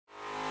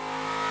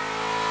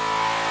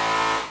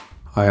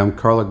Hi, I'm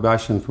Carl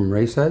Bashan from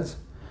Raceheads,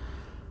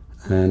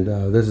 and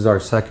this is our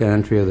second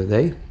entry of the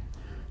day.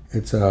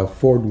 It's a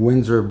Ford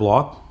Windsor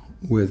block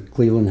with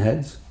Cleveland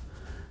heads,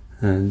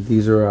 and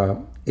these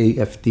are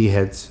AFD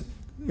heads,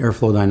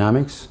 airflow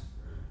dynamics,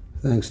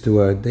 thanks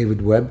to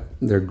David Webb.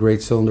 They're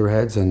great cylinder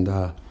heads, and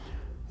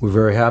we're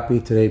very happy.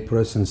 Today put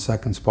us in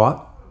second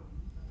spot.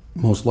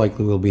 Most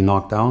likely we'll be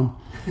knocked down,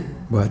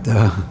 but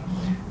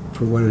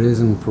for what it is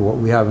and for what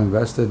we have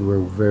invested, we're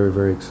very,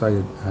 very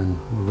excited, and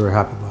we're very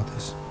happy about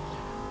this.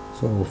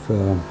 So if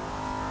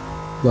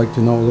you'd like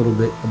to know a little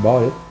bit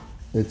about it,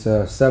 it's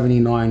a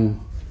 79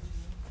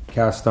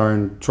 cast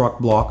iron truck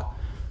block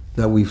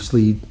that we've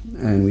sleeved,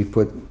 and we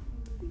put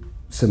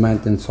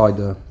cement inside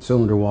the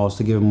cylinder walls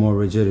to give them more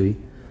rigidity.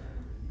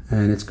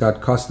 And it's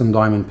got custom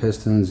diamond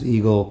pistons,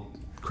 Eagle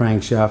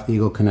crankshaft,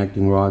 Eagle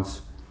connecting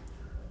rods,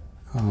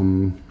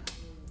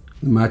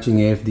 matching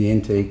AFD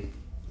intake,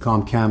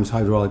 comp cams,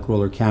 hydraulic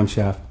roller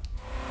camshaft.